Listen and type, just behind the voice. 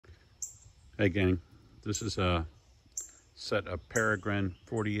Hey gang, this is a set of Peregrine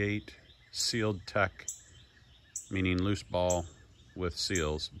 48 sealed tech, meaning loose ball with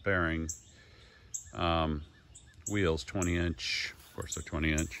seals, bearing, wheels 20 inch, of course they're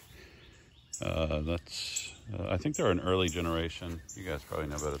 20 inch. I think they're an early generation. You guys probably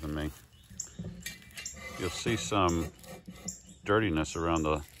know better than me. You'll see some dirtiness around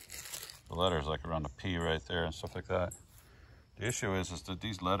the letters, like around the P right there and stuff like that. The issue is that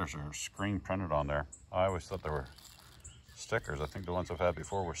these letters are screen printed on there. I always thought they were stickers. I think the ones I've had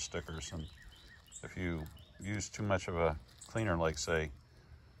before were stickers, and if you use too much of a cleaner, like say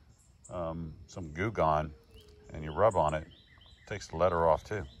some Goo Gone, and you rub on it, it takes the letter off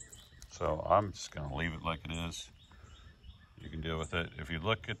too. So I'm just gonna leave it like it is. You can deal with it. If you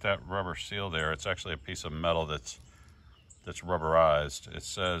look at that rubber seal there, it's actually a piece of metal that's rubberized. It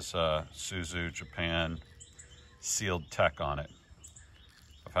says Suzu Japan sealed tech on it.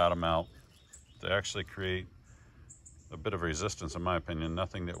 I've had them out. They actually create a bit of resistance, in my opinion.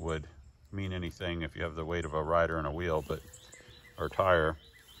 Nothing that would mean anything if you have the weight of a rider and a wheel, or tire.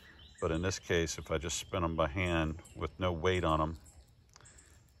 But in this case, if I just spin them by hand with no weight on them,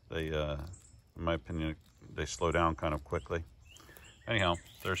 they, in my opinion, they slow down kind of quickly. Anyhow,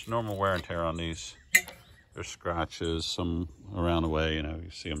 there's normal wear and tear on these. There's scratches, some around the way, you know,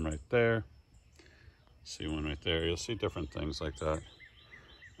 you see them right there. See one right there. You'll see different things like that.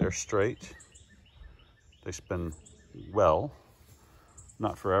 They're straight. They spin well,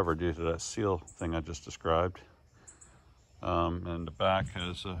 not forever due to that seal thing I just described. And the back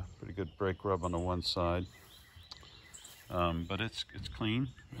has a pretty good brake rub on the one side. But it's clean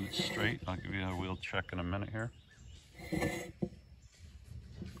and it's straight. I'll give you a wheel check in a minute here. Can't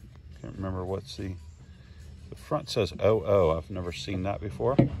remember what's the front says 00. I've never seen that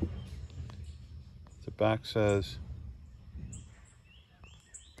before. The back says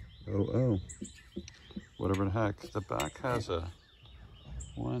 00. Whatever the heck. The back has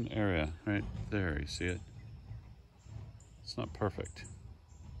one area right there. You see it? It's not perfect.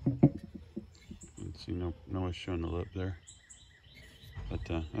 You can see no issue on the lip there. But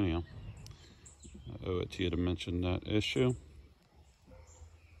anyhow, I owe it to you to mention that issue.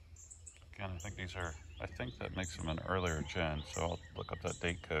 Again, I think that makes them an earlier gen, so I'll look up that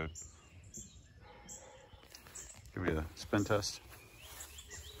date code. Give you a spin test.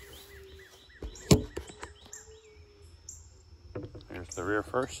 Here's the rear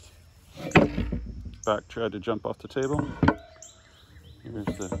first. Back tried to jump off the table. Here's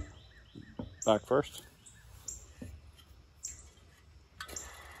the back first.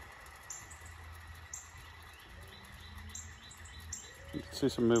 You can see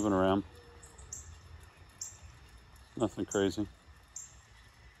some moving around. Nothing crazy.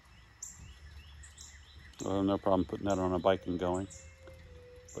 No problem putting that on a bike and going,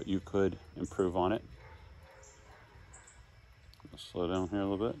 but you could improve on it. I'll slow down here a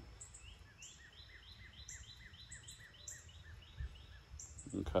little bit.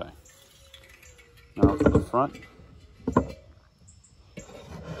 Okay. Now for the front.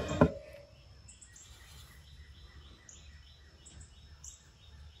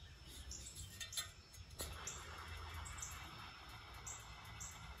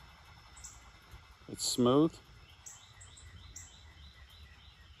 It's smooth.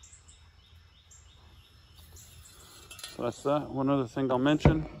 So that's that. One other thing I'll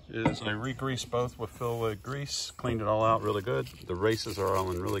mention is I re-greased both with Filwood grease, cleaned it all out really good. The races are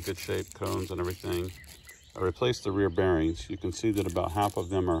all in really good shape, cones and everything. I replaced the rear bearings. You can see that about half of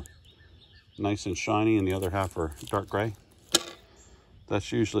them are nice and shiny and the other half are dark gray.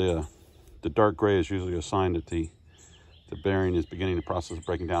 That's usually the dark gray is usually a sign that the bearing is beginning the process of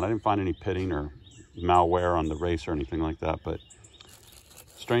breaking down. I didn't find any pitting or malware on the race or anything like that, but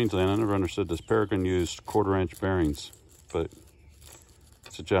strangely, I never understood this. Peregrine used 1/4 inch bearings, but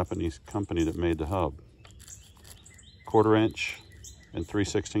it's a Japanese company that made the hub. 1/4 inch and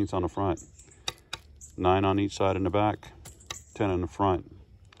 3/16 on the front, 9 on each side in the back, 10 in the front,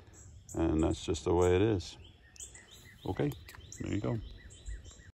 and that's just the way it is. Okay, there you go.